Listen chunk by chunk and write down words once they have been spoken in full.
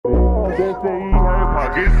Hey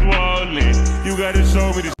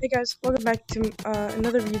guys, welcome back to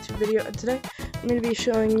another YouTube video. Today I'm going to be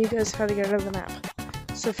showing you guys how to get out of the map.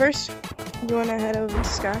 So first, you want to head over to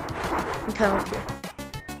Sky and come up here.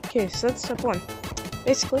 Okay, so that's step one.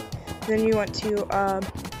 Basically, then you want to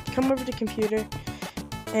come over to computer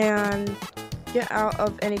and get out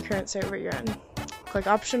of any current server you're in. Click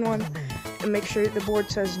option 1 and make sure the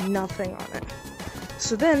board says nothing on it.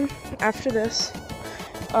 So then, after this,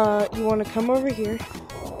 you want to come over here,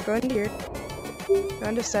 go into here, go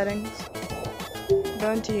into settings,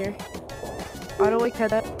 go into here, auto wake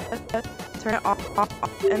headset, turn it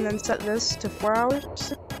off, and then set this to 4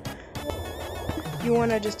 hours. You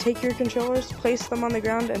want to just take your controllers, place them on the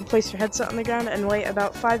ground, and place your headset on the ground, and wait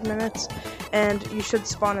about 5 minutes, and you should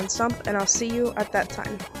spawn in Stump, and I'll see you at that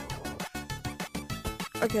time.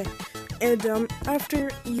 Okay, and after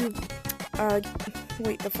you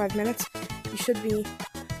wait the 5 minutes, you should be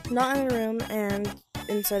not in a room and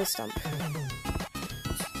inside a Stump.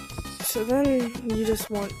 So then you just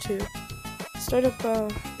want to start up a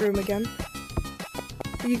room again.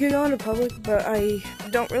 You could go into public, but I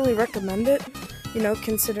don't really recommend it, you know,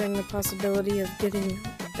 considering the possibility of getting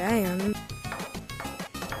banned.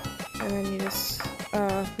 And then you just,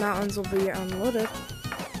 mountains will be unloaded.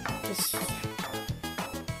 Just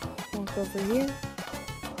walk over here.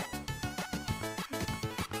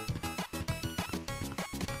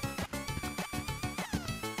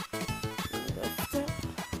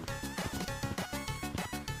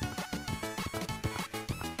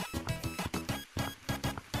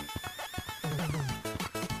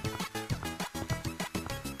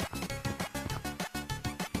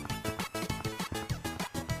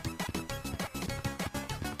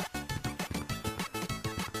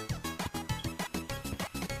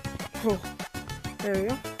 Oh, there we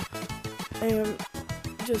go. And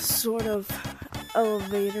just sort of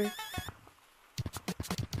elevator.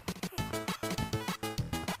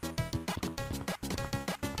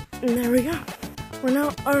 And there we go. We're now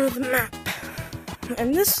out of the map.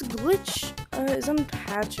 And this glitch is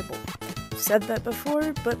unpatchable. I've said that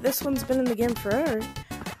before, but this one's been in the game forever.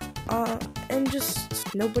 And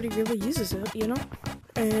just nobody really uses it, you know?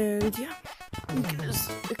 And yeah, you can just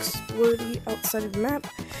explore the outside of the map.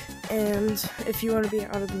 And if you want to be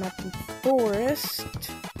out of the map in forest,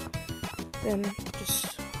 then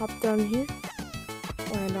just hop down here,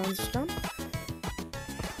 land on Stump.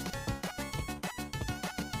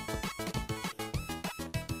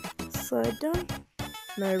 Slide down.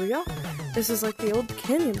 There we go. This is like the old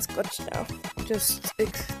canyons glitch now. Just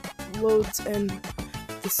explodes in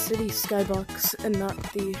the city skybox and not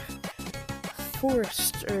the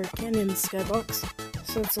forest or canyon skybox.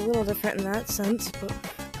 So it's a little different in that sense, but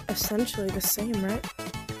essentially the same, right?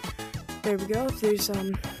 There we go. If there's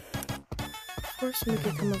forest, we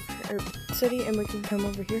can come over here, or city, and we can come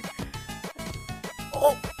over here.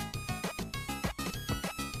 Oh!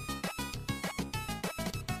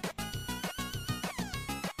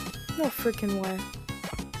 No freaking way.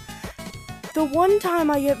 The one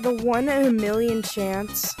time I get the 1 in a million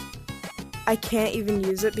chance, I can't even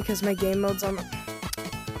use it because my game mode's on the...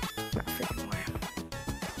 No freaking way.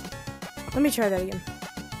 Let me try that again.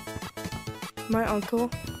 My uncle,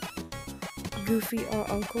 goofy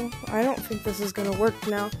uncle. I don't think this is gonna work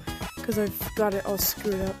now because I've got it all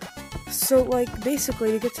screwed up. So like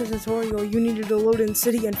basically to get to the tutorial you needed to load in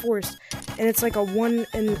city and forest, and it's like a 1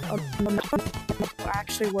 in a will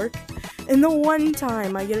actually work. And the one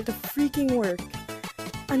time I get it to freaking work,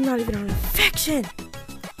 I'm not even on infection.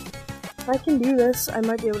 If I can do this, I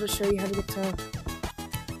might be able to show you how to get to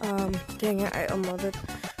dang it, I unloaded.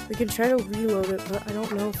 We can try to reload it, but I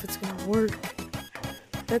don't know if it's gonna work.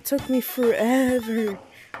 That took me forever.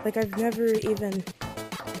 Like, I've never even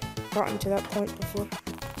gotten to that point before.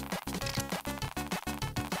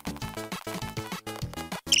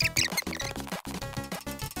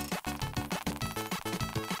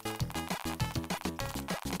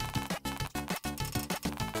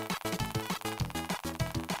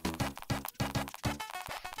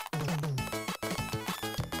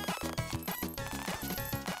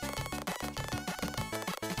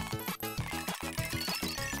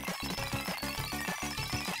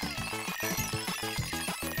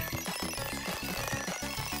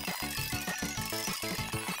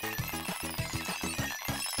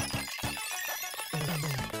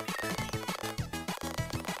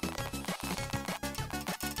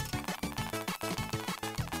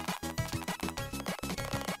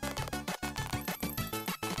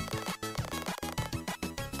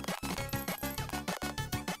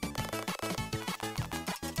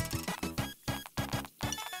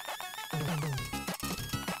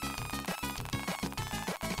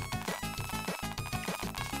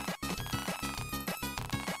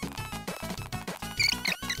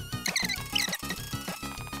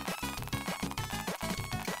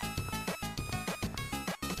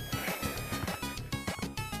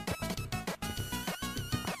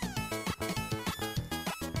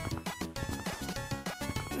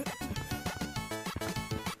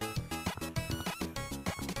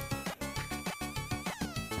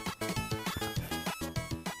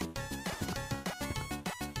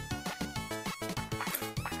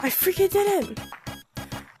 I freaking did it!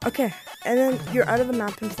 Okay, and then you're out of the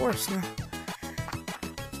map in forest now.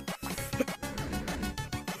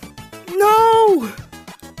 No!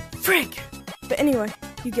 Frick! But anyway,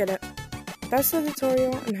 you get it. That's the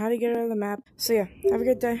tutorial on how to get out of the map. So yeah, have a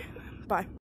good day. Bye.